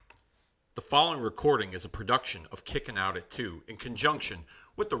The following recording is a production of Kicking Out at 2 in conjunction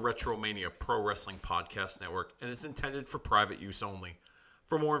with the Retromania Pro Wrestling Podcast Network and is intended for private use only.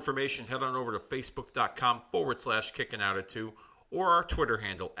 For more information, head on over to facebook.com/Kicking Out at 2 or our Twitter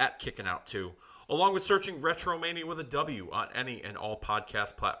handle @Kicking Out 2, along with searching Retromania with a W on any and all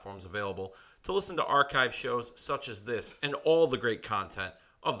podcast platforms available to listen to archive shows such as this and all the great content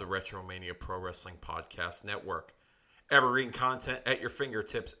of the Retromania Pro Wrestling Podcast Network. Evergreen content at your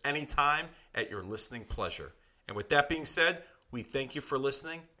fingertips anytime at your listening pleasure. And with that being said, we thank you for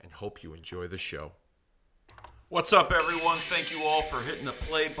listening and hope you enjoy the show. What's up, everyone? Thank you all for hitting the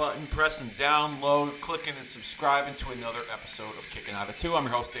play button, pressing download, clicking and subscribing to another episode of Kicking Out at 2. I'm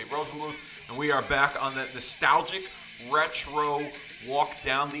your host, Dave Rosenbluth, and we are back on that nostalgic, retro walk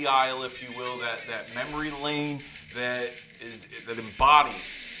down the aisle, if you will, that memory lane that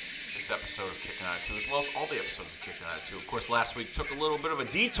embodies this episode of Kicking Out at 2, as well as all the episodes of Kicking Out at 2. Of course, last week took a little bit of a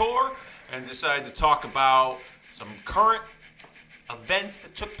detour and decided to talk about some current events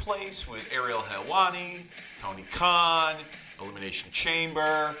that took place with Ariel Helwani, Tony Khan, Elimination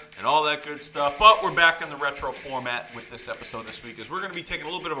Chamber, and all that good stuff. But we're back in the retro format with this episode this week, as we're going to be taking a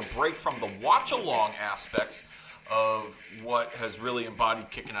little bit of a break from the watch-along aspects of what has really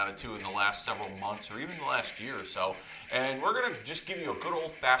embodied Kicking Out at 2 in the last several months or even the last year or so. And we're going to just give you a good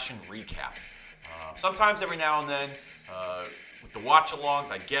old-fashioned recap. Sometimes, every now and then, with the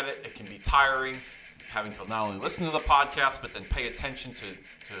watch-alongs, I get it. It can be tiring having to not only listen to the podcast, but then pay attention to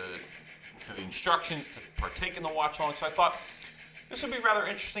the instructions to partake in the watch-along. So I thought this would be rather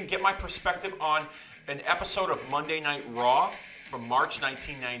interesting, get my perspective on an episode of Monday Night Raw from March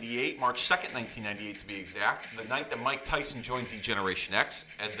 1998, March 2nd, 1998 to be exact, the night that Mike Tyson joined D-Generation X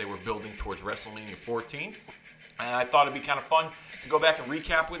as they were building towards WrestleMania 14. And I thought it'd be kind of fun to go back and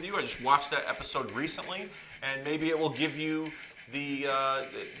recap with you. I just watched that episode recently, and maybe it will give you the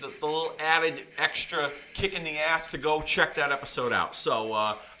little added extra kick in the ass to go check that episode out.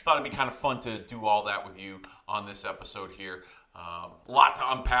 So thought it'd be kind of fun to do all that with you on this episode here. A lot to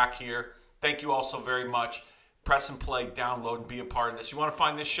unpack here. Thank you all so very much. Press and play, download, and be a part of this. You want to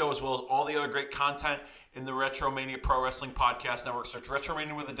find this show as well as all the other great content in the Retromania Pro Wrestling Podcast Network. Search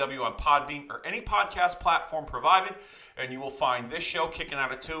Retromania with a W on Podbean or any podcast platform provided, and you will find this show, Kicking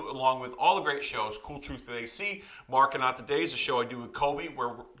Out at 2, along with all the great shows, Cool Truth of AC, Marking Out the Days, a show I do with Kobe,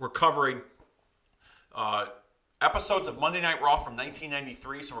 where we're covering episodes of Monday Night Raw from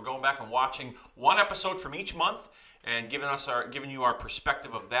 1993. So we're going back and watching one episode from each month and giving you our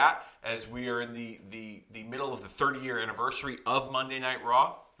perspective of that as we are in the middle of the 30-year anniversary of Monday Night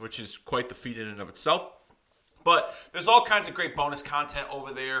Raw, which is quite the feat in and of itself. But there's all kinds of great bonus content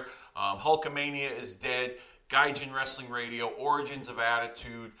over there. Hulkamania is dead, Gaijin Wrestling Radio, Origins of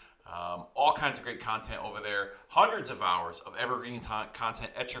Attitude, all kinds of great content over there. Hundreds of hours of evergreen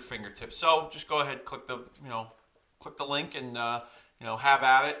content at your fingertips. So just go ahead, click the link, and have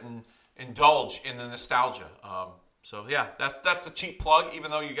at it and indulge in the nostalgia. So yeah, that's the cheap plug.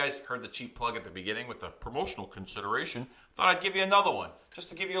 Even though you guys heard the cheap plug at the beginning with the promotional consideration, thought I'd give you another one just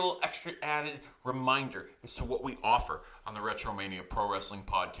to give you a little extra added reminder as to what we offer on the Retromania Pro Wrestling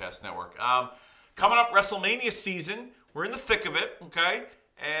Podcast Network. Coming up, WrestleMania season. We're in the thick of it, okay?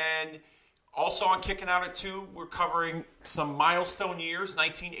 And also on Kicking Out at 2, we're covering some milestone years.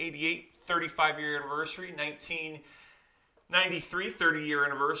 1988, 35-year anniversary. 1993, 30-year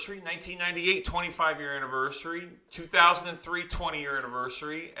anniversary. 1998, 25-year anniversary. 2003, 20-year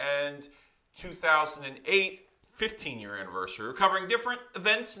anniversary. And 2008, 15-year anniversary. We're covering different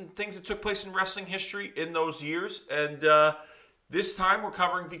events and things that took place in wrestling history in those years. And this time we're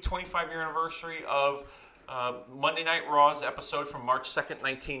covering the 25-year anniversary of Monday Night Raw's episode from March 2nd,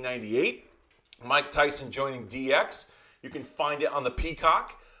 1998. Mike Tyson joining DX. You can find it on the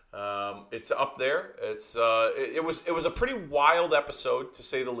Peacock. It's up there. It was a pretty wild episode, to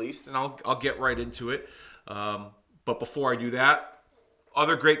say the least, and I'll get right into it. But before I do that,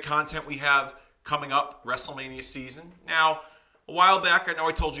 other great content we have coming up, WrestleMania season. Now, a while back, I know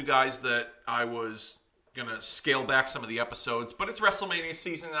I told you guys that I was going to scale back some of the episodes, but it's WrestleMania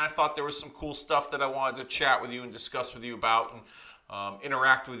season, and I thought there was some cool stuff that I wanted to chat with you and discuss with you about and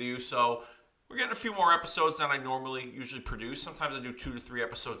interact with you. So we're getting a few more episodes than I usually produce. Sometimes I do 2 to 3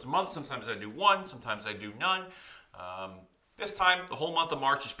 episodes a month. Sometimes I do 1. Sometimes I do none. This time, the whole month of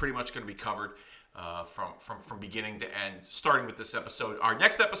March is pretty much going to be covered from beginning to end, starting with this episode. Our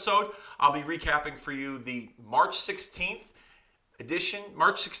next episode, I'll be recapping for you the March 16th edition,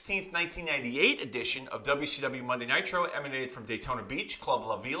 March 16th, 1998 edition of WCW Monday Nitro, emanated from Daytona Beach, Club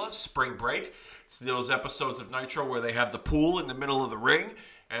La Vila, Spring Break. It's those episodes of Nitro where they have the pool in the middle of the ring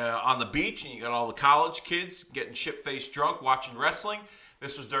on the beach, and you got all the college kids getting shit-faced drunk watching wrestling.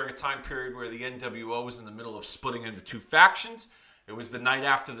 This was during a time period where the NWO was in the middle of splitting into two factions. It was the night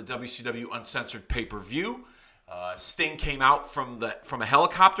after the WCW Uncensored pay-per-view. Sting came out from a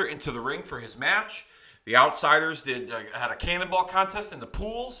helicopter into the ring for his match. The Outsiders had a cannonball contest in the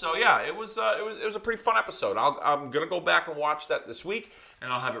pool. So yeah, it was a pretty fun episode. I'm gonna go back and watch that this week,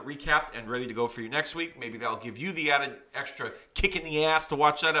 and I'll have it recapped and ready to go for you next week. Maybe that'll give you the added extra kick in the ass to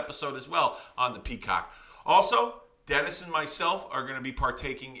watch that episode as well on the Peacock. Also, Dennis and myself are going to be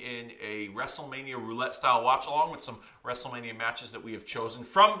partaking in a WrestleMania roulette-style watch-along with some WrestleMania matches that we have chosen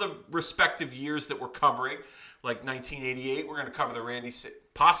from the respective years that we're covering. Like 1988, we're going to cover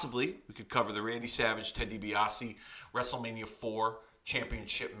possibly we could cover the Randy Savage, Ted DiBiase WrestleMania 4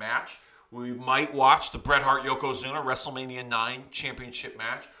 championship match. We might watch the Bret Hart, Yokozuna WrestleMania 9 championship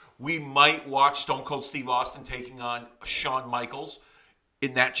match. We might watch Stone Cold Steve Austin taking on Shawn Michaels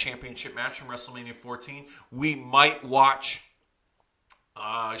in that championship match from WrestleMania 14. We might watch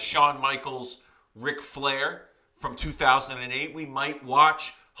Shawn Michaels, Ric Flair from 2008. We might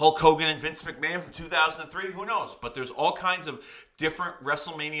watch Hulk Hogan and Vince McMahon from 2003. Who knows? But there's all kinds of different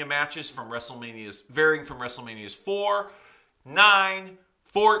WrestleMania matches varying from WrestleManias 4, 9,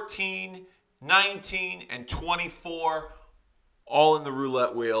 14, 19, and 24, all in the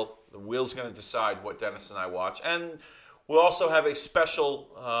roulette wheel. The wheel's going to decide what Dennis and I watch. And we'll also have a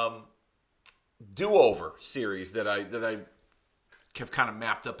special do-over series that I have kind of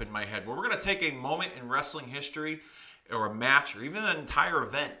mapped up in my head, where we're going to take a moment in wrestling history or a match or even an entire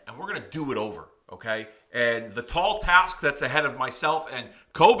event, and we're going to do it over, okay? And the tall task that's ahead of myself and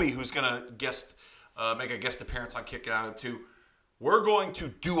Kobe, who's going to make a guest appearance on Kicking Out at 2, we're going to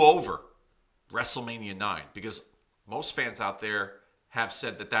do over WrestleMania 9, because most fans out there have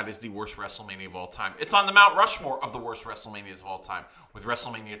said that is the worst WrestleMania of all time. It's on the Mount Rushmore of the worst WrestleManias of all time, with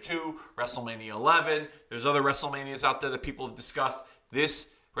WrestleMania 2, WrestleMania 11. There's other WrestleManias out there that people have discussed.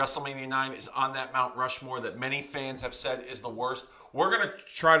 This WrestleMania 9 is on that Mount Rushmore that many fans have said is the worst. We're going to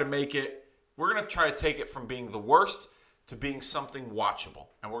try to take it from being the worst to being something watchable.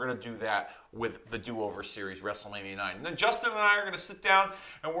 And we're going to do that with the Do-Over series, WrestleMania 9. And then Justin and I are going to sit down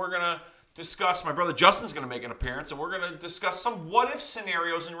and we're going to discuss, my brother Justin's going to make an appearance, and we're going to discuss some what-if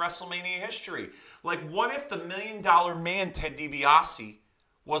scenarios in WrestleMania history. Like, what if the $1 Million Man, Ted DiBiase,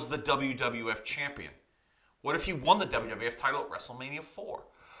 was the WWF champion? What if he won the WWF title at WrestleMania 4?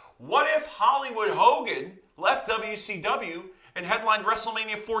 What if Hollywood Hogan left WCW and headlined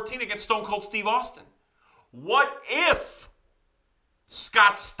WrestleMania 14 against Stone Cold Steve Austin? What if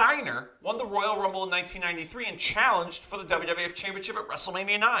Scott Steiner won the Royal Rumble in 1993 and challenged for the WWF Championship at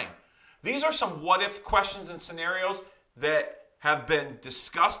WrestleMania 9? These are some what-if questions and scenarios that have been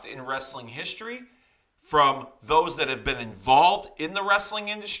discussed in wrestling history from those that have been involved in the wrestling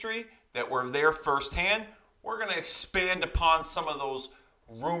industry, that were there firsthand. We're going to expand upon some of those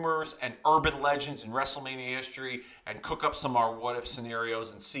rumors and urban legends in WrestleMania history and cook up some of our what-if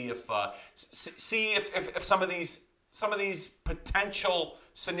scenarios and see if some of these potential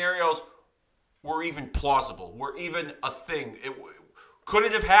scenarios were even plausible, were even a thing. Could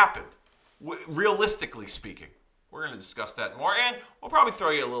it have happened? Realistically speaking, we're going to discuss that more, and we'll probably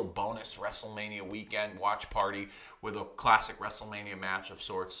throw you a little bonus WrestleMania weekend watch party with a classic WrestleMania match of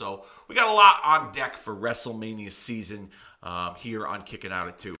sorts. So we got a lot on deck for WrestleMania season here on Kicking Out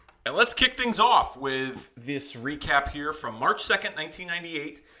at 2. And let's kick things off with this recap here from March 2nd,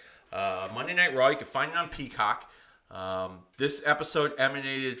 1998, Monday Night Raw. You can find it on Peacock. This episode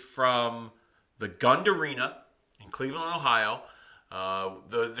emanated from the Gund Arena in Cleveland, Ohio.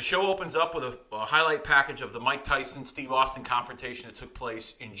 The show opens up with a highlight package of the Mike Tyson, Steve Austin confrontation that took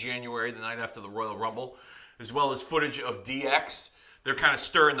place in January, the night after the Royal Rumble, as well as footage of DX. They're kind of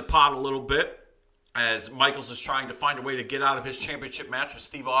stirring the pot a little bit as Michaels is trying to find a way to get out of his championship match with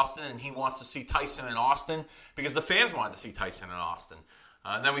Steve Austin, and he wants to see Tyson and Austin because the fans wanted to see Tyson and Austin.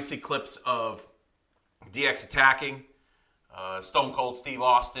 And then we see clips of DX attacking Stone Cold Steve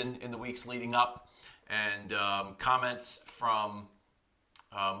Austin in the weeks leading up, and comments from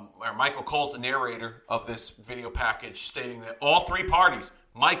Michael Cole's the narrator of this video package, stating that all three parties,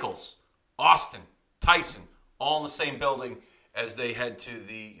 Michaels, Austin, Tyson, all in the same building as they head to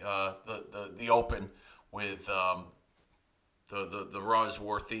the Open with the Raw is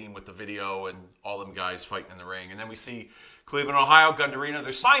War theme with the video and all them guys fighting in the ring. And then we see Cleveland, Ohio, Gund Arena.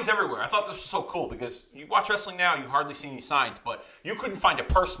 There's signs everywhere. I thought this was so cool because you watch wrestling now, you hardly see any signs, but you couldn't find a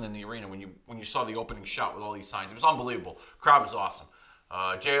person in the arena when you saw the opening shot with all these signs. It was unbelievable. Crowd was awesome.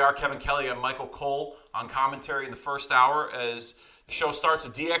 JR, Kevin Kelly, and Michael Cole on commentary in the first hour as the show starts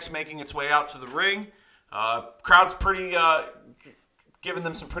with DX making its way out to the ring. Crowd's pretty giving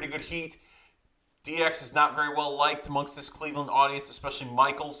them some pretty good heat. DX is not very well liked amongst this Cleveland audience, especially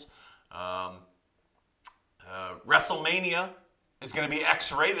Michaels. WrestleMania is going to be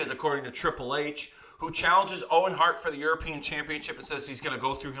X-rated, according to Triple H, who challenges Owen Hart for the European Championship and says he's going to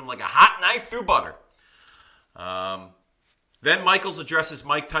go through him like a hot knife through butter. Then Michaels addresses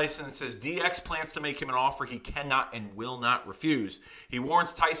Mike Tyson and says DX plans to make him an offer he cannot and will not refuse. He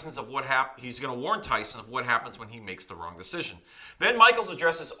warns Tyson of what he's going to warn Tyson of what happens when he makes the wrong decision. Then Michaels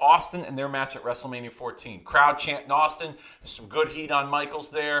addresses Austin and their match at WrestleMania 14. Crowd chanting Austin. There's some good heat on Michaels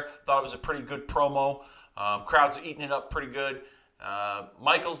there. Thought it was a pretty good promo. Crowds are eating it up pretty good.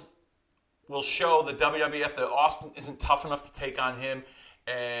 Michaels will show the WWF that Austin isn't tough enough to take on him,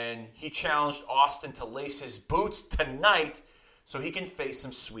 and he challenged Austin to lace his boots tonight so he can face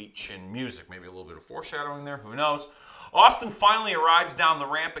some sweet chin music. Maybe a little bit of foreshadowing there, who knows. Austin finally arrives down the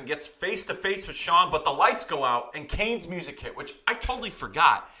ramp and gets face-to-face with Shawn, but the lights go out and Kane's music hit, which I totally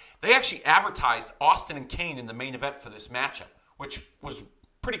forgot. They actually advertised Austin and Kane in the main event for this matchup, which was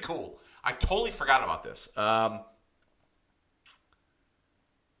pretty cool. I totally forgot about this.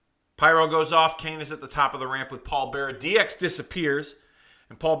 Pyro goes off. Kane is at the top of the ramp with Paul Bearer. DX disappears,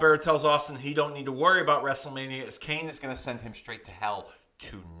 and Paul Bearer tells Austin he don't need to worry about WrestleMania as Kane is going to send him straight to hell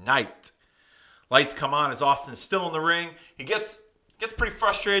tonight. Lights come on as Austin is still in the ring. He gets pretty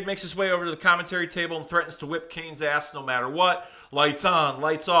frustrated, makes his way over to the commentary table and threatens to whip Kane's ass no matter what. Lights on,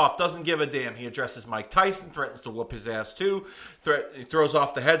 lights off, doesn't give a damn. He addresses Mike Tyson, threatens to whoop his ass too. He throws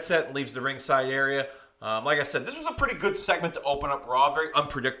off the headset and leaves the ringside area. Like I said, this was a pretty good segment to open up Raw. Very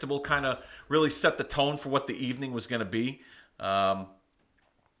unpredictable, kind of really set the tone for what the evening was going to be.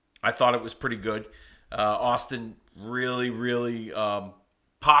 I thought it was pretty good. Austin really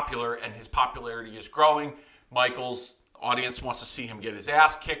popular, and his popularity is growing. Michaels' audience wants to see him get his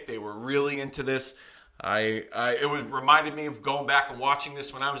ass kicked. They were really into this. It reminded me of going back and watching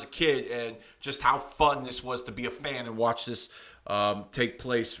this when I was a kid, and just how fun this was to be a fan and watch this take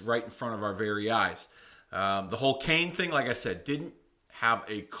place right in front of our very eyes. The whole Kane thing, like I said, didn't have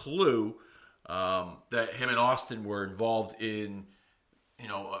a clue that him and Austin were involved in,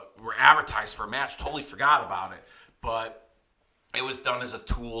 were advertised for a match. Totally forgot about it. But it was done as a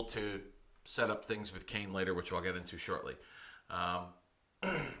tool to set up things with Kane later, which I'll get into shortly.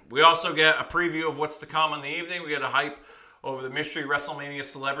 We also get a preview of what's to come in the evening. We get a hype over the mystery WrestleMania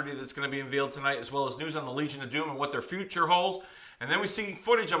celebrity that's going to be unveiled tonight, as well as news on the Legion of Doom and what their future holds. And then we see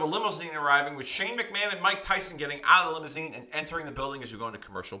footage of a limousine arriving with Shane McMahon and Mike Tyson getting out of the limousine and entering the building as we go into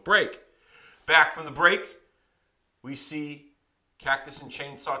commercial break. Back from the break, we see Cactus and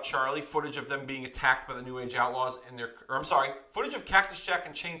Chainsaw Charlie, footage of them being attacked by the New Age Outlaws footage of Cactus Jack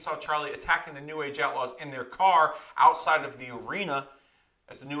and Chainsaw Charlie attacking the New Age Outlaws in their car outside of the arena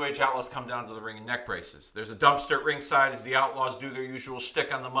as the New Age Outlaws come down to the ring in neck braces. There's a dumpster at ringside as the Outlaws do their usual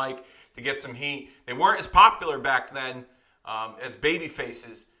shtick on the mic to get some heat. They weren't as popular back then as baby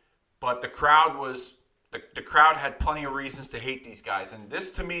faces, but the crowd had plenty of reasons to hate these guys. And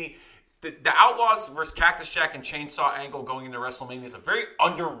this, to me, the Outlaws versus Cactus Jack and Chainsaw angle going into WrestleMania is a very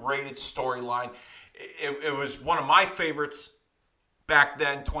underrated storyline. It was one of my favorites back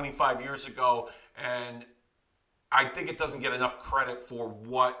then, 25 years ago, and I think it doesn't get enough credit for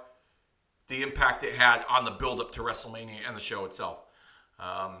what the impact it had on the build-up to WrestleMania and the show itself.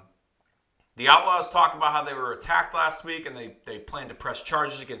 The Outlaws talk about how they were attacked last week, and they plan to press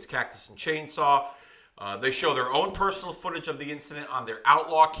charges against Cactus and Chainsaw. They show their own personal footage of the incident on their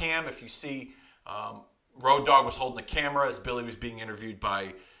Outlaw Cam. If you see, Road Dogg was holding the camera as Billy was being interviewed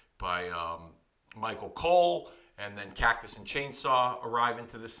by Michael Cole, and then Cactus and Chainsaw arrive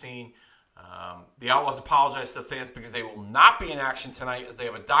into the scene. The Outlaws apologize to the fans because they will not be in action tonight as they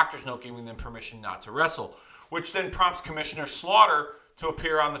have a doctor's note giving them permission not to wrestle, which then prompts Commissioner Slaughter to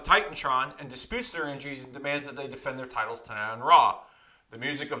appear on the Titantron and disputes their injuries and demands that they defend their titles tonight on Raw. The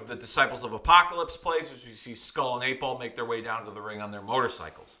music of the Disciples of Apocalypse plays as we see Skull and 8-Ball make their way down to the ring on their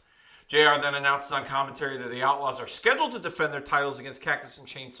motorcycles. JR then announces on commentary that the Outlaws are scheduled to defend their titles against Cactus and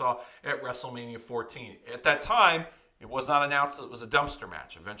Chainsaw at WrestleMania 14. At that time, it was not announced that it was a dumpster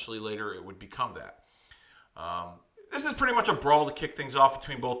match. Eventually, later, it would become that. This is pretty much a brawl to kick things off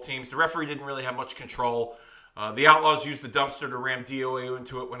between both teams. The referee didn't really have much control. The Outlaws used the dumpster to ram DOA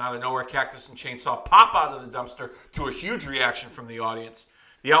into it when out of nowhere Cactus and Chainsaw pop out of the dumpster to a huge reaction from the audience.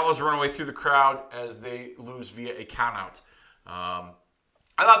 The Outlaws run away through the crowd as they lose via a countout. I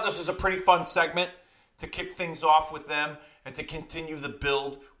thought this was a pretty fun segment to kick things off with them and to continue the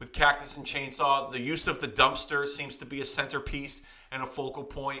build with Cactus and Chainsaw. The use of the dumpster seems to be a centerpiece and a focal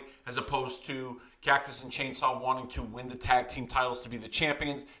point as opposed to Cactus and Chainsaw wanting to win the tag team titles to be the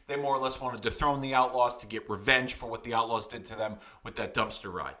champions. They more or less wanted to dethrone the Outlaws to get revenge for what the Outlaws did to them with that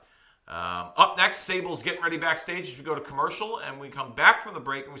dumpster ride. Up next, Sable's getting ready backstage as we go to commercial, and we come back from the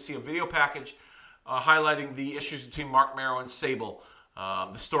break and we see a video package highlighting the issues between Marc Mero and Sable.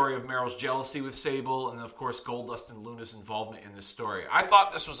 The story of Mero's jealousy with Sable, and then, of course, Goldust and Luna's involvement in this story. I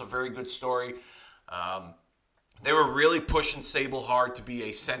thought this was a very good story. They were really pushing Sable hard to be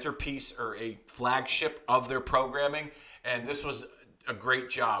a centerpiece or a flagship of their programming, and this was a great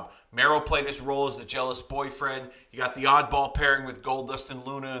job. Mero played his role as the jealous boyfriend. You got the oddball pairing with Goldust and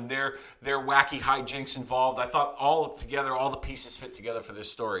Luna and their wacky hijinks involved. I thought all the pieces fit together for this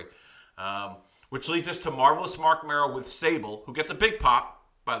story. Which leads us to Marvelous Marc Mero with Sable, who gets a big pop,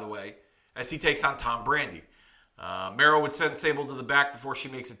 by the way, as he takes on Tom Brandi. Mero would send Sable to the back before she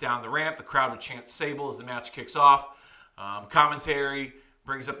makes it down the ramp. The crowd would chant Sable as the match kicks off. Commentary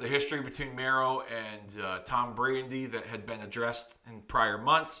brings up the history between Mero and Tom Brandi that had been addressed in prior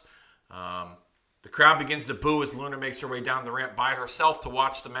months. The crowd begins to boo as Luna makes her way down the ramp by herself to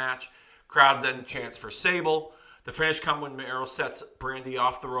watch the match. Crowd then chants for Sable. The finish comes when Mero sets Brandi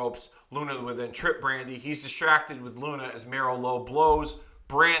off the ropes. Luna would then trip Brandi. He's distracted with Luna as Mero low blows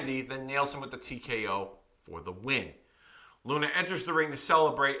Brandi, then nails him with the TKO for the win. Luna enters the ring to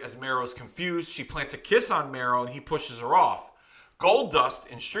celebrate as Mero is confused. She plants a kiss on Mero and he pushes her off. Goldust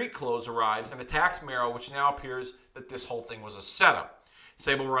in street clothes arrives and attacks Mero, which now appears that this whole thing was a setup.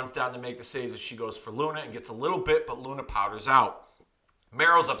 Sable runs down to make the save as she goes for Luna and gets a little bit, but Luna powders out.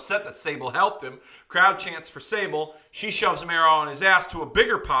 Mero's upset that Sable helped him. Crowd chants for Sable. She shoves Mero on his ass to a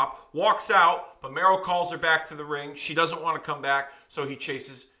bigger pop, walks out, but Mero calls her back to the ring. She doesn't want to come back, so she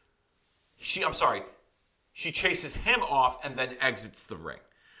chases him off and then exits the ring.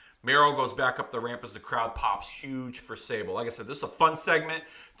 Mero goes back up the ramp as the crowd pops huge for Sable. Like I said, this is a fun segment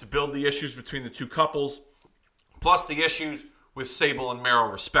to build the issues between the two couples, plus the issues with Sable and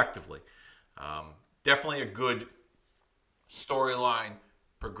Mero, respectively. Definitely a good storyline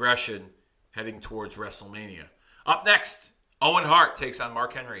progression heading towards WrestleMania. Up next, Owen Hart takes on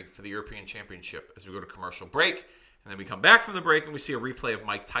Mark Henry for the European Championship as we go to commercial break. And then we come back from the break and we see a replay of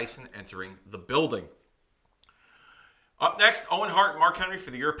Mike Tyson entering the building. Up next, Owen Hart and Mark Henry for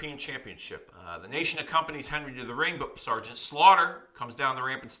the European Championship. The Nation accompanies Henry to the ring, but Sergeant Slaughter comes down the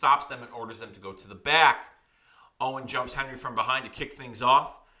ramp and stops them and orders them to go to the back. Owen jumps Henry from behind to kick things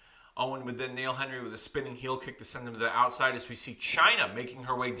off. Owen would then nail Henry with a spinning heel kick to send him to the outside as we see Chyna making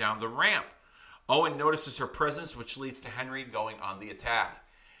her way down the ramp. Owen notices her presence, which leads to Henry going on the attack.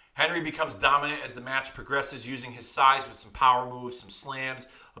 Henry becomes dominant as the match progresses, using his size with some power moves, some slams,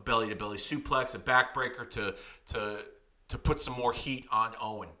 a belly-to-belly suplex, a backbreaker to put some more heat on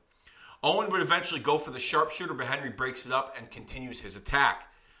Owen. Owen would eventually go for the sharpshooter, but Henry breaks it up and continues his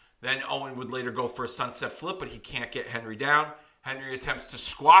attack. Then Owen would later go for a sunset flip, but he can't get Henry down. Henry attempts to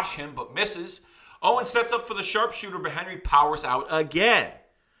squash him, but misses. Owen sets up for the sharpshooter, but Henry powers out again.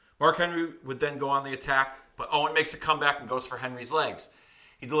 Mark Henry would then go on the attack, but Owen makes a comeback and goes for Henry's legs.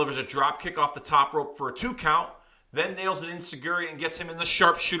 He delivers a drop kick off the top rope for a 2 count, then nails an enziguri and gets him in the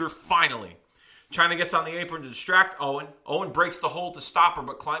sharpshooter finally. Chyna gets on the apron to distract Owen. Owen breaks the hold to stop her,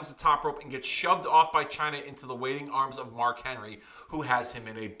 but climbs the top rope and gets shoved off by Chyna into the waiting arms of Mark Henry, who has him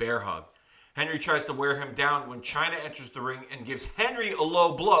in a bear hug. Henry tries to wear him down when Chyna enters the ring and gives Henry a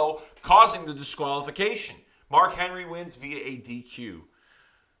low blow, causing the disqualification. Mark Henry wins via a DQ.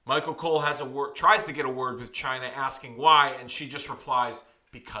 Michael Cole tries to get a word with Chyna, asking why, and she just replies,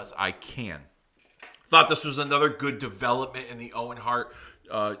 "Because I can." Thought this was another good development in the Owen Hart,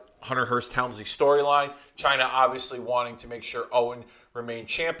 Hunter Hearst Helmsley storyline. Chyna obviously wanting to make sure Owen remained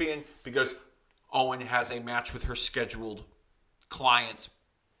champion because Owen has a match with her scheduled client,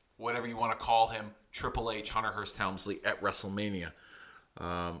 whatever you want to call him, Triple H, Hunter Hearst Helmsley, at WrestleMania.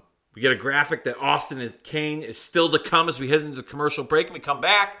 We get a graphic that Austin Kane is still to come as we head into the commercial break, and we come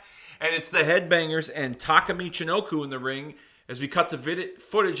back, and it's the Headbangers and Taka Michinoku in the ring as we cut to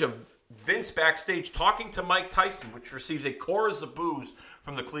footage of Vince backstage talking to Mike Tyson, which receives a chorus of boos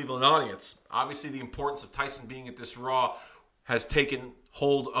from the Cleveland audience. Obviously, the importance of Tyson being at this Raw has taken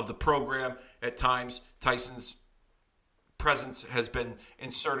hold of the program at times. Tyson's presence has been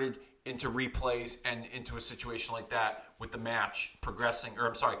inserted into replays and into a situation like that with the match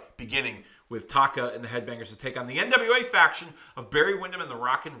beginning with Taka and the Headbangers to take on the NWA faction of Barry Windham and the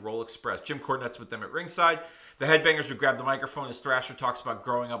Rock and Roll Express. Jim Cornette's with them at ringside. The Headbangers would grab the microphone as Thrasher talks about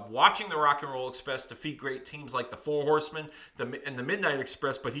growing up watching the Rock and Roll Express defeat great teams like the Four Horsemen and the Midnight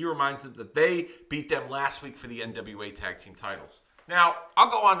Express, but he reminds them that they beat them last week for the NWA Tag Team titles. Now,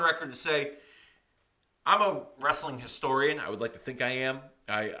 I'll go on record to say I'm a wrestling historian. I would like to think I am.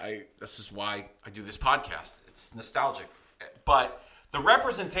 This is why I do this podcast. It's nostalgic. But the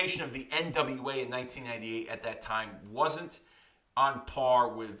representation of the NWA in 1998 at that time wasn't on par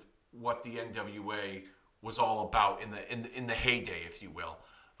with what the NWA was all about in the heyday, if you will.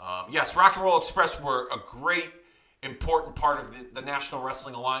 Yes, Rock and Roll Express were a great, important part of the National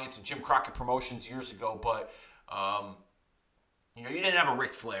Wrestling Alliance and Jim Crockett Promotions years ago, but you didn't have a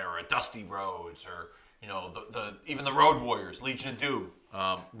Ric Flair or a Dusty Rhodes or even the Road Warriors, Legion of Doom,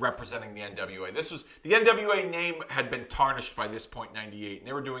 representing the NWA. The NWA name had been tarnished by this point, 98, and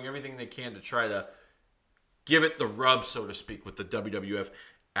they were doing everything they can to try to give it the rub, so to speak, with the WWF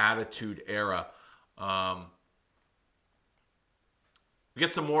Attitude Era. We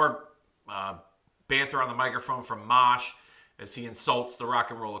get some more banter on the microphone from Mosh as he insults the Rock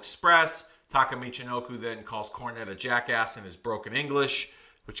and Roll Express. Taka Michinoku then calls Cornette a jackass in his broken English,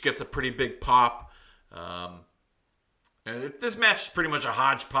 which gets a pretty big pop. And this match is pretty much a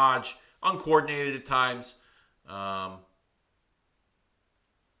hodgepodge, uncoordinated at times.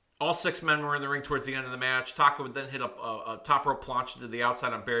 All 6 men were in the ring towards the end of the match. Taka would then hit a top rope plancha to the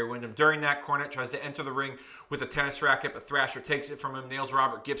outside on Barry Windham. During that, Cornette tries to enter the ring with a tennis racket, but Thrasher takes it from him, nails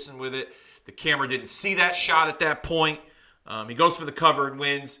Robert Gibson with it. The camera didn't see that shot at that point. He goes for the cover and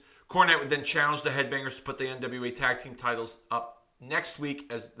wins. Cornette would then challenge the Headbangers to put the NWA Tag Team titles up next week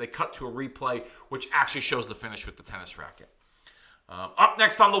as they cut to a replay, which actually shows the finish with the tennis racket. Up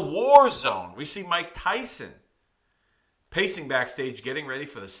next on the War Zone, we see Mike Tyson pacing backstage, getting ready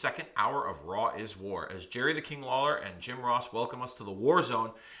for the second hour of Raw is War, as Jerry the King Lawler and Jim Ross welcome us to the War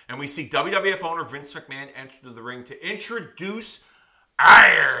Zone, and we see WWF owner Vince McMahon enter the ring to introduce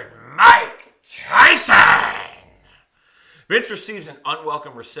Iron Mike Tyson. Vince receives an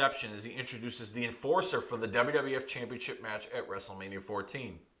unwelcome reception as he introduces the Enforcer for the WWF Championship match at WrestleMania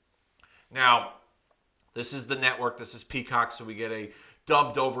 14. Now, this is the network, this is Peacock, so we get a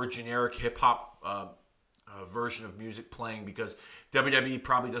dubbed-over generic hip-hop version of music playing because WWE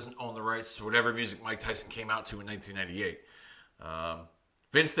probably doesn't own the rights to whatever music Mike Tyson came out to in 1998.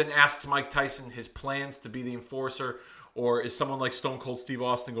 Vince then asks Mike Tyson his plans to be the Enforcer, or is someone like Stone Cold Steve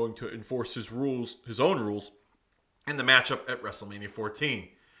Austin going to enforce his own rules, in the matchup at WrestleMania 14.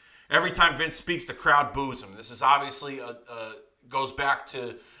 Every time Vince speaks, the crowd boos him. This is obviously goes back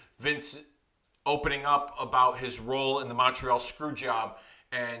to Vince opening up about his role in the Montreal Screwjob,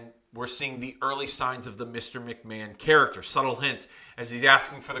 and we're seeing the early signs of the Mr. McMahon character. Subtle hints as he's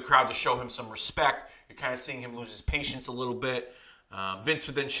asking for the crowd to show him some respect. You're kind of seeing him lose his patience a little bit. Vince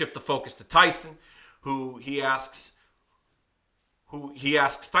would then shift the focus to Tyson, who he asks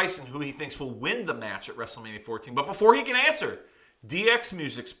Tyson who he thinks will win the match at WrestleMania 14. But before he can answer, DX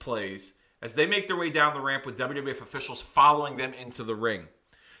Music plays as they make their way down the ramp with WWF officials following them into the ring.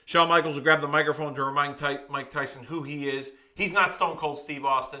 Shawn Michaels will grab the microphone to remind Mike Tyson who he is. He's not Stone Cold Steve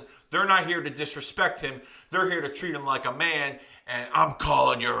Austin. They're not here to disrespect him. They're here to treat him like a man. And I'm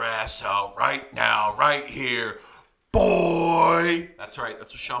calling your ass out right now, right here. Boy! That's right.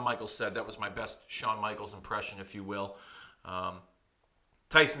 That's what Shawn Michaels said. That was my best Shawn Michaels impression, if you will.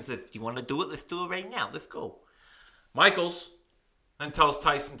 Tyson said, you want to do it? Let's do it right now. Let's go. Michaels then tells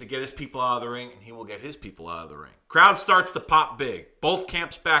Tyson to get his people out of the ring, and he will get his people out of the ring. Crowd starts to pop big. Both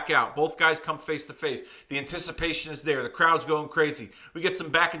camps back out. Both guys come face to face. The anticipation is there. The crowd's going crazy. We get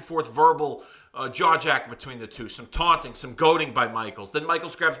some back and forth verbal jaw-jacking between the two. Some taunting, some goading by Michaels. Then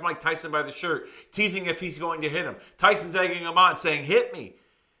Michaels grabs Mike Tyson by the shirt, teasing if he's going to hit him. Tyson's egging him on, saying, hit me.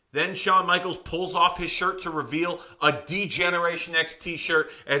 Then Shawn Michaels pulls off his shirt to reveal a D-Generation X t-shirt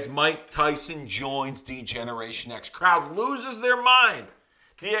as Mike Tyson joins D-Generation X. Crowd loses their mind.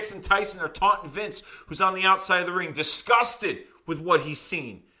 DX and Tyson are taunting Vince, who's on the outside of the ring, disgusted with what he's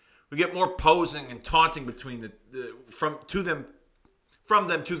seen. We get more posing and taunting between from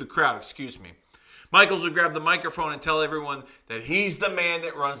them to the crowd. Excuse me. Michaels would grab the microphone and tell everyone that he's the man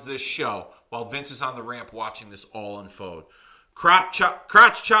that runs this show, while Vince is on the ramp watching this all unfold.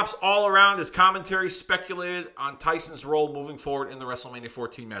 Crotch chops all around as commentary speculated on Tyson's role moving forward in the WrestleMania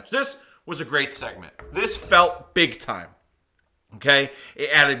 14 match. This was a great segment. This felt big time. Okay? It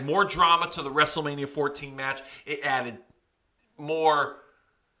added more drama to the WrestleMania 14 match. It added more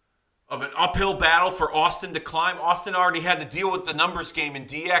of an uphill battle for Austin to climb. Austin already had to deal with the numbers game in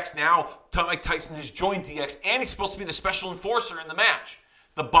DX. Now Mike Tyson has joined DX, and he's supposed to be the special enforcer in the match.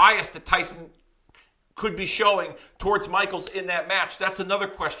 The bias that Tyson could be showing towards Michaels in that match, that's another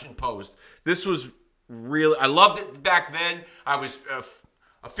question posed. This was really, I loved it back then. I was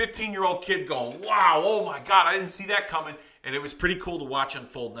a 15-year-old kid going, wow, oh my God, I didn't see that coming. And it was pretty cool to watch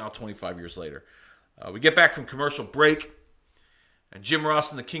unfold now 25 years later. We get back from commercial break, and Jim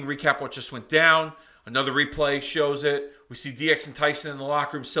Ross and the King recap what just went down. Another replay shows it. We see DX and Tyson in the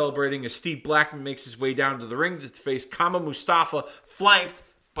locker room celebrating as Steve Blackman makes his way down to the ring to face Kama Mustafa, flanked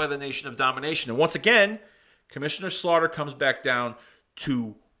by the Nation of Domination. And once again, Commissioner Slaughter comes back down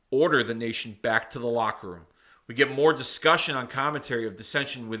to order the Nation back to the locker room. We get more discussion on commentary of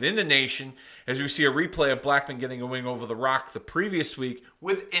dissension within the Nation as we see a replay of Blackman getting a wing over The Rock the previous week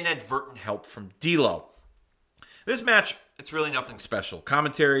with inadvertent help from D'Lo. This match, it's really nothing special.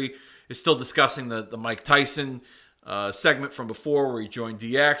 Commentary is still discussing the Mike Tyson segment from before where he joined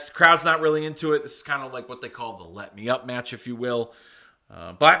DX. The crowd's not really into it. This is kind of like what they call the let me up match, if you will.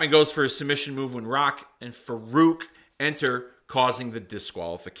 Blackman goes for his submission move when Rock and Farouk enter, causing the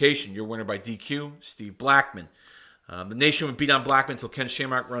disqualification. Your winner by DQ, Steve Blackman. The Nation would beat on Blackman until Ken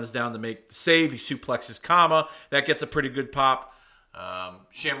Shamrock runs down to make the save. He suplexes Kama. That gets a pretty good pop.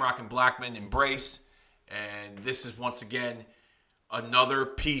 Shamrock and Blackman embrace. And this is once again another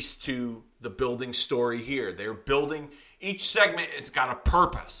piece to the building story here. They're building, each segment has got a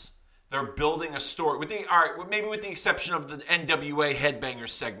purpose. They're building a story. Maybe with the exception of the NWA Headbangers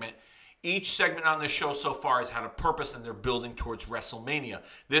segment, each segment on this show so far has had a purpose, and they're building towards WrestleMania.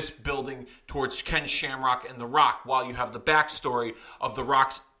 This building towards Ken Shamrock and The Rock, while you have the backstory of The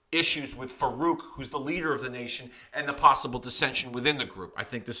Rock's issues with Farouk, who's the leader of the Nation, and the possible dissension within the group. I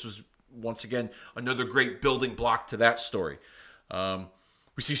think this was, once again, another great building block to that story.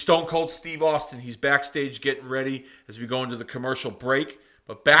 We see Stone Cold Steve Austin. He's backstage getting ready as we go into the commercial break.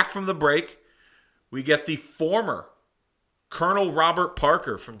 But back from the break, we get the former Colonel Robert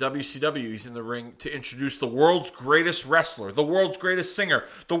Parker from WCW. He's in the ring to introduce the world's greatest wrestler, the world's greatest singer,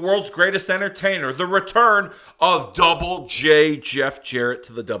 the world's greatest entertainer, the return of Double J Jeff Jarrett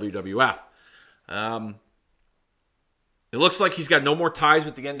to the WWF. It looks like he's got no more ties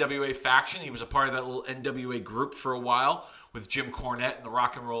with the NWA faction. He was a part of that little NWA group for a while with Jim Cornette and the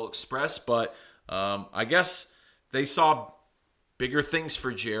Rock and Roll Express, but I guess they saw bigger things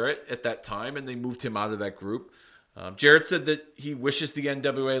for Jarrett at that time, and they moved him out of that group. Jarrett said that he wishes the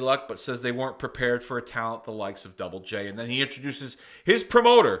NWA luck, but says they weren't prepared for a talent the likes of Double J. And then he introduces his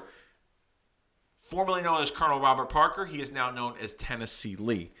promoter, formerly known as Colonel Robert Parker. He is now known as Tennessee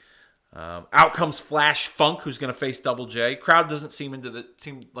Lee. Out comes Flash Funk, who's going to face Double J. Crowd doesn't seem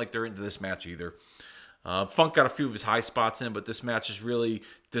like they're into this match either. Funk got a few of his high spots in, but this match is really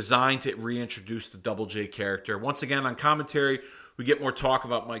designed to reintroduce the Double J character. Once again, on commentary, we get more talk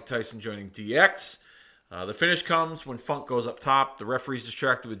about Mike Tyson joining DX. The finish comes when Funk goes up top. The referee's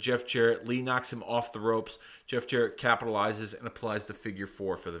distracted with Jeff Jarrett. Lee knocks him off the ropes. Jeff Jarrett capitalizes and applies the figure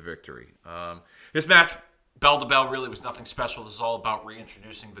 4 for the victory. This match, bell to bell, really was nothing special. This is all about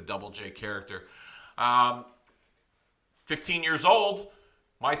reintroducing the Double J character. 15 years old,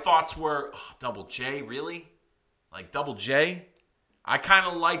 my thoughts were, Double J, really? Like Double J? I kind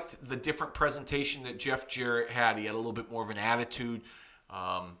of liked the different presentation that Jeff Jarrett had. He had a little bit more of an attitude.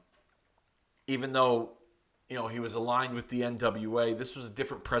 Even though, he was aligned with the NWA, this was a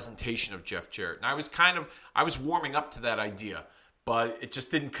different presentation of Jeff Jarrett. And I was warming up to that idea, but it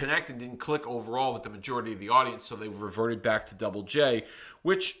just didn't connect and didn't click overall with the majority of the audience, so they reverted back to Double J,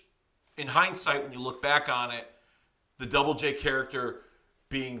 which, in hindsight, when you look back on it, the Double J character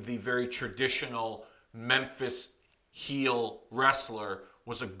being the very traditional Memphis heel wrestler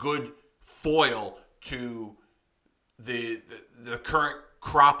was a good foil to the current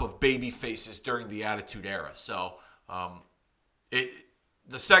crop of baby faces during the Attitude Era. So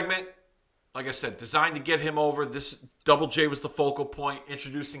the segment, like I said, designed to get him over. This Double J was the focal point,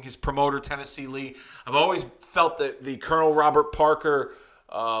 introducing his promoter, Tennessee Lee. I've always felt that the Colonel Robert Parker,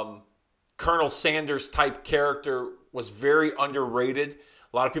 Colonel Sanders type character was very underrated.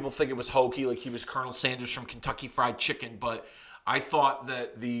 A lot of people think it was hokey, like he was Colonel Sanders from Kentucky Fried Chicken, but I thought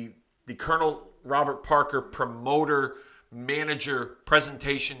that the Colonel Robert Parker promoter manager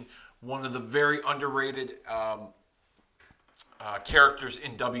presentation, one of the very underrated characters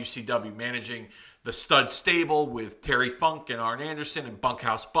in WCW, managing the Stud Stable with Terry Funk and Arn Anderson and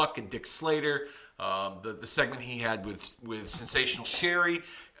Bunkhouse Buck and Dick Slater. The segment he had with Sensational Sherry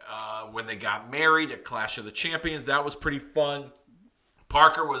when they got married at Clash of the Champions, that was pretty fun.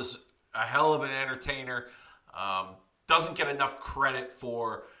 Parker was a hell of an entertainer. Doesn't get enough credit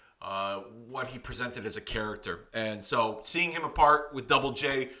for what he presented as a character. And so seeing him apart with Double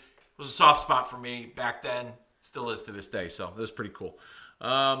J was a soft spot for me back then. Still is to this day. So that was pretty cool.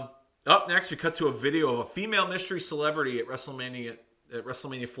 Up next, we cut to a video of a female mystery celebrity at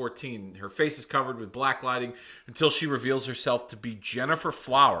WrestleMania 14. Her face is covered with black lighting until she reveals herself to be Jennifer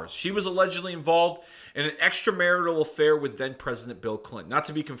Flowers. She was allegedly involved in an extramarital affair with then-President Bill Clinton. Not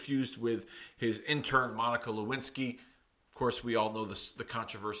to be confused with his intern, Monica Lewinsky. Of course, we all know the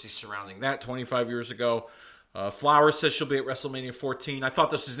controversy surrounding that 25 years ago. Flowers says she'll be at WrestleMania 14. I thought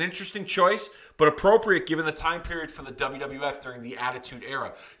this was an interesting choice, but appropriate given the time period for the WWF during the Attitude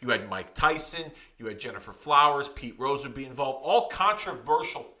Era. You had Mike Tyson, you had Jennifer Flowers, Pete Rose would be involved, all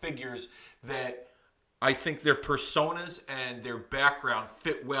controversial figures that I think their personas and their background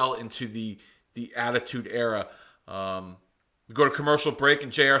fit well into the Attitude Era. We go to commercial break,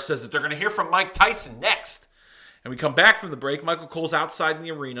 and JR says that they're going to hear from Mike Tyson next. And we come back from the break. Michael Cole's outside in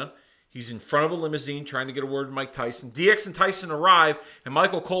the arena. He's in front of a limousine trying to get a word with Mike Tyson. DX and Tyson arrive, and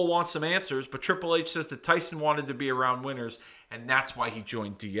Michael Cole wants some answers, but Triple H says that Tyson wanted to be around winners, and that's why he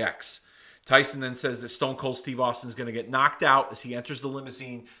joined DX. Tyson then says that Stone Cold Steve Austin is going to get knocked out as he enters the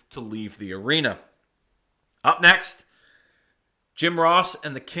limousine to leave the arena. Up next, Jim Ross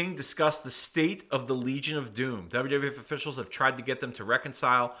and the King discuss the state of the Legion of Doom. WWF officials have tried to get them to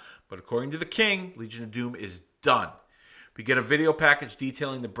reconcile, but according to the King, Legion of Doom is done. We get a video package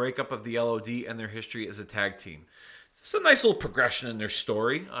detailing the breakup of the LOD and their history as a tag team. It's a nice little progression in their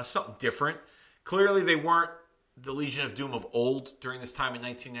story, something different. Clearly, they weren't the Legion of Doom of old during this time in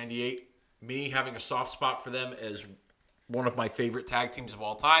 1998. Me having a soft spot for them as one of my favorite tag teams of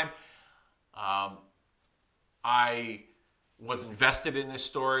all time. I was invested in this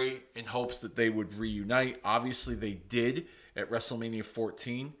story in hopes that they would reunite. Obviously, they did at WrestleMania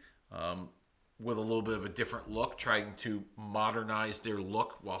 14. With a little bit of a different look, trying to modernize their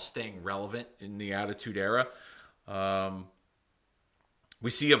look while staying relevant in the Attitude Era. We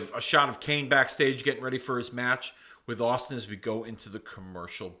see a shot of Kane backstage getting ready for his match with Austin as we go into the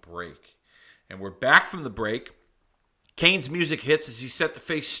commercial break. And we're back from the break. Kane's music hits as he's set to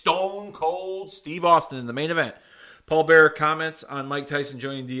face Stone Cold Steve Austin in the main event. Paul Bearer comments on Mike Tyson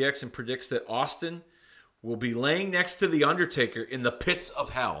joining DX and predicts that Austin will be laying next to The Undertaker in the pits of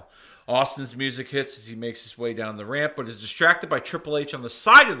hell. Austin's music hits as he makes his way down the ramp, but is distracted by Triple H on the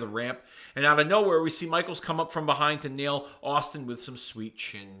side of the ramp. And out of nowhere, we see Michaels come up from behind to nail Austin with some sweet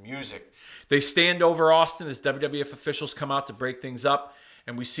chin music. They stand over Austin as WWF officials come out to break things up.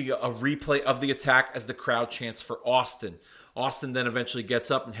 And we see a replay of the attack as the crowd chants for Austin. Austin then eventually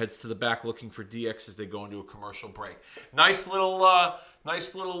gets up and heads to the back looking for DX as they go into a commercial break. Nice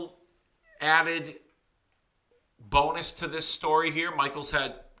little added bonus to this story here. Michaels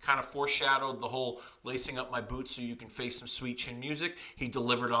had kind of foreshadowed the whole lacing up my boots so you can face some sweet chin music. He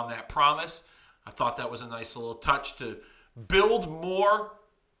delivered on that promise. I thought that was a nice little touch to build more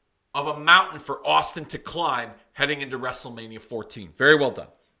of a mountain for Austin to climb heading into WrestleMania 14. Very well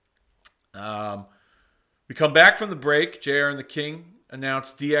done. We come back from the break. JR and the King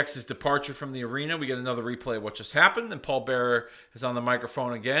announce DX's departure from the arena. We get another replay of what just happened. And Paul Bearer is on the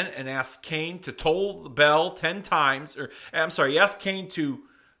microphone again and asks Kane to toll the bell 10 times. He asked Kane to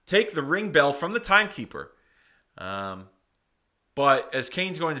take the ring bell from the timekeeper. But as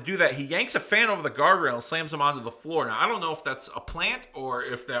Kane's going to do that, he yanks a fan over the guardrail and slams him onto the floor. Now, I don't know if that's a plant or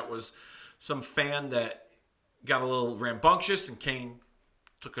if that was some fan that got a little rambunctious and Kane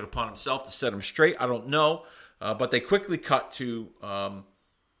took it upon himself to set him straight. I don't know. But they quickly cut to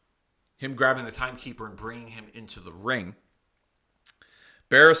him grabbing the timekeeper and bringing him into the ring.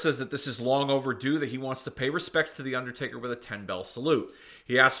 Bearer says that this is long overdue, that he wants to pay respects to The Undertaker with a 10-bell salute.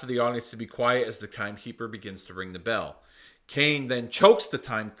 He asks for the audience to be quiet as the timekeeper begins to ring the bell. Kane then chokes the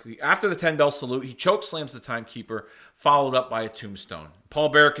timekeeper. After the 10-bell salute, he chokeslams the timekeeper, followed up by a tombstone. Paul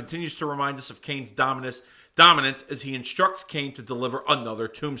Bearer continues to remind us of Kane's dominance as he instructs Kane to deliver another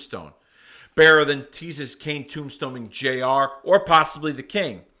tombstone. Bearer then teases Kane tombstoning JR or possibly the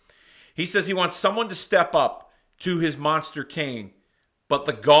King. He says he wants someone to step up to his monster Kane, but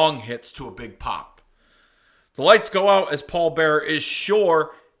the gong hits to a big pop. The lights go out as Paul Bearer is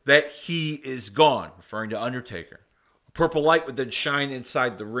sure that he is gone, referring to Undertaker. A purple light would then shine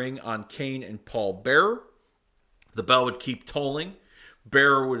inside the ring on Kane and Paul Bearer. The bell would keep tolling.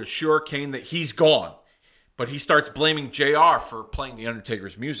 Bearer would assure Kane that he's gone, but he starts blaming JR for playing the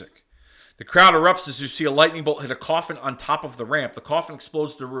Undertaker's music. The crowd erupts as you see a lightning bolt hit a coffin on top of the ramp. The coffin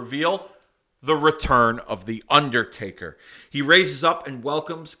explodes to reveal the return of the Undertaker. He raises up and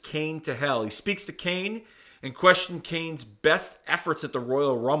welcomes Kane to hell. He speaks to Kane and questions Kane's best efforts at the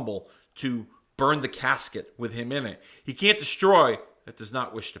Royal Rumble to burn the casket with him in it. He can't destroy that does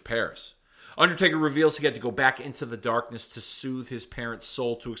not wish to perish. Undertaker reveals he had to go back into the darkness to soothe his parents'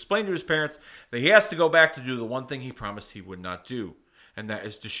 soul, to explain to his parents that he has to go back to do the one thing he promised he would not do, and that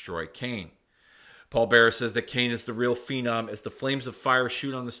is destroy Kane. Paul Bearer says that Kane is the real phenom as the flames of fire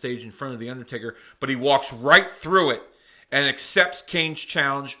shoot on the stage in front of The Undertaker, but he walks right through it and accepts Kane's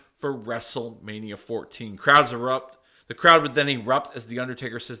challenge for WrestleMania 14. Crowds erupt. The crowd would then erupt as The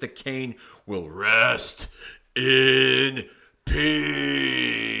Undertaker says that Kane will rest in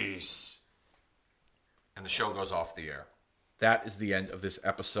peace. and the show goes off the air. That is the end of this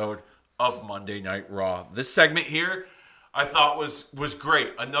episode of Monday Night Raw. This segment here, I thought was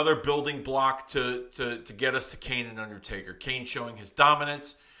great. Another building block to get us to Kane and Undertaker. Kane showing his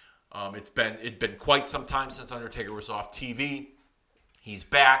dominance. It'd been quite some time since Undertaker was off TV. He's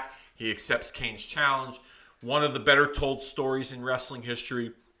back. He accepts Kane's challenge. One of the better told stories in wrestling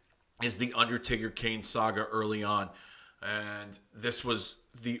history is the Undertaker-Kane saga early on. And this was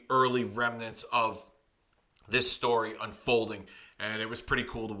the early remnants of this story unfolding. And it was pretty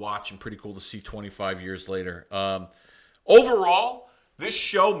cool to watch and pretty cool to see 25 years later. Overall, this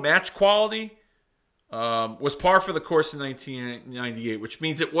show, match quality, was par for the course in 1998, which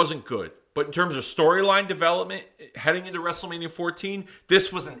means it wasn't good. But in terms of storyline development, heading into WrestleMania 14,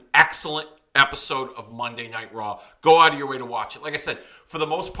 this was an excellent episode of Monday Night Raw. Go out of your way to watch it. Like I said, for the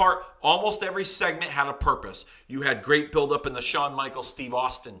most part, almost every segment had a purpose. You had great build-up in the Shawn Michaels, Steve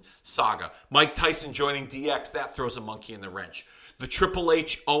Austin saga. Mike Tyson joining DX, that throws a monkey in the wrench. The Triple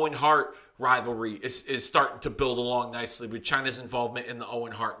H, Owen Hart rivalry is starting to build along nicely with Chyna's involvement in the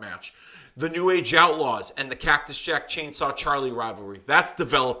Owen Hart match. The New Age Outlaws and the Cactus Jack Chainsaw Charlie rivalry, that's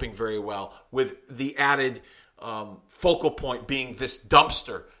developing very well with the added focal point being this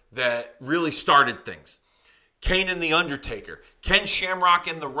dumpster that really started things. Kane and The Undertaker, Ken Shamrock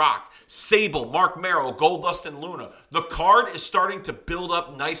and The Rock, Sable, Mark Merrow, Goldust and Luna. The card is starting to build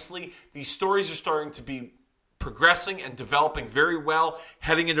up nicely. These stories are starting to be progressing and developing very well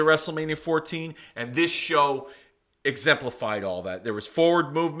heading into WrestleMania 14, and this show exemplified all that. There was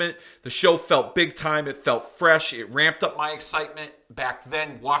forward movement. The show felt big time. It felt fresh. It ramped up my excitement back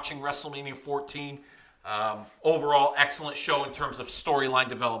then watching WrestleMania 14. Overall, excellent show in terms of storyline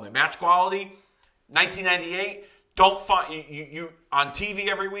development. Match quality, 1998. Don't find you on TV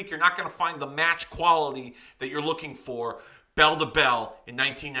every week. You're not going to find the match quality that you're looking for bell to bell in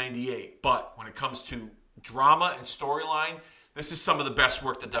 1998. But when it comes to drama and storyline, this is some of the best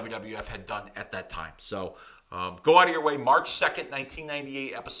work that WWF had done at that time. So go out of your way. March 2nd,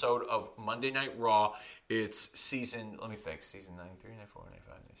 1998 episode of Monday Night Raw. It's season 93, 94,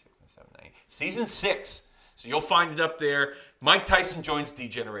 95, 96, 97, 98. Season 6. So you'll find it up there. Mike Tyson joins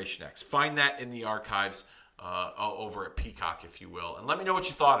D-Generation X. Find that in the archives over at Peacock, if you will. And let me know what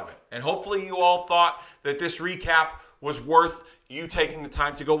you thought of it. And hopefully you all thought that this recap was worth you taking the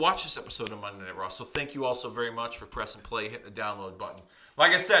time to go watch this episode of Monday Night Raw. So thank you all so very much for pressing play, hitting the download button.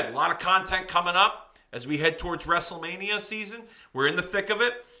 Like I said, a lot of content coming up as we head towards WrestleMania season. We're in the thick of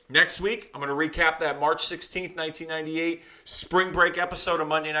it. Next week, I'm going to recap that March 16th, 1998 spring break episode of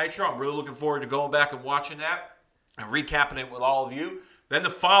Monday Nitro. I'm really looking forward to going back and watching that and recapping it with all of you. Then the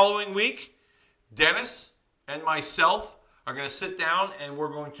following week, Dennis and myself are going to sit down and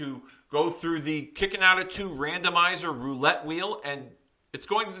we're going to go through the Kicking Out at 2 randomizer roulette wheel, and it's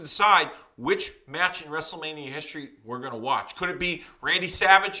going to decide which match in WrestleMania history we're going to watch. Could it be Randy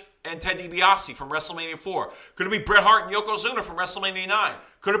Savage and Ted DiBiase from WrestleMania 4? Could it be Bret Hart and Yokozuna from WrestleMania 9?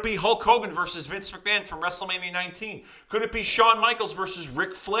 Could it be Hulk Hogan versus Vince McMahon from WrestleMania 19? Could it be Shawn Michaels versus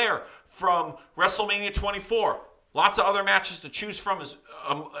Ric Flair from WrestleMania 24? Lots of other matches to choose from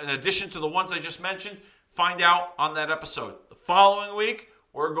in addition to the ones I just mentioned. Find out on that episode. The following week,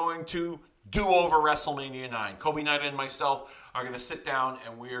 we're going to do over WrestleMania 9. Kobe Knight and myself are going to sit down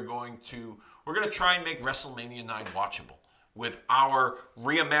and we're going to try and make WrestleMania 9 watchable with our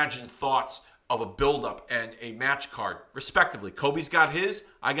reimagined thoughts of a build-up and a match card, respectively. Kobe's got his,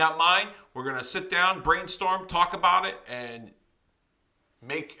 I got mine. We're going to sit down, brainstorm, talk about it, and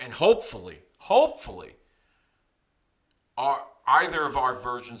hopefully, either of our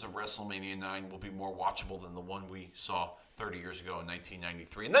versions of WrestleMania 9 will be more watchable than the one we saw 30 years ago in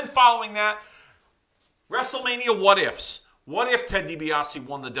 1993. And then following that, WrestleMania What Ifs. What if Ted DiBiase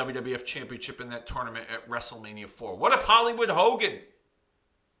won the WWF Championship in that tournament at WrestleMania 4? What if Hollywood Hogan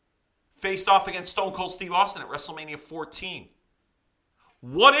faced off against Stone Cold Steve Austin at WrestleMania 14?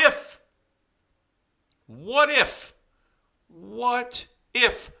 What if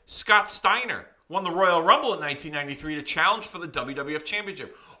Scott Steiner won the Royal Rumble in 1993 to challenge for the WWF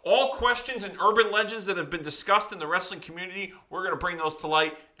Championship? All questions and urban legends that have been discussed in the wrestling community, we're going to bring those to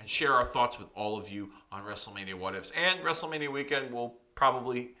light and share our thoughts with all of you on WrestleMania What Ifs. And WrestleMania weekend, we'll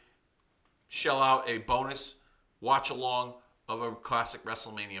probably shell out a bonus watch-along of a classic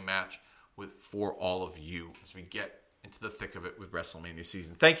WrestleMania match for all of you as we get into the thick of it with WrestleMania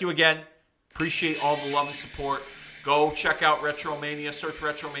season. Thank you again. Appreciate all the love and support. Go check out Retromania. Search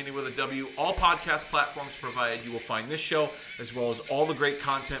Retromania with a W. All podcast platforms provided. You will find this show as well as all the great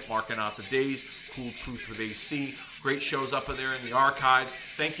content marking out the days. Cool Truth with AC. Great shows up in there in the archives.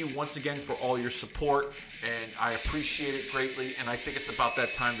 Thank you once again for all your support, and I appreciate it greatly. And I think it's about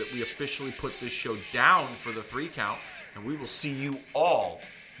that time that we officially put this show down for the 3 count, and we will see you all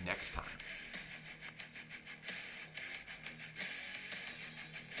next time.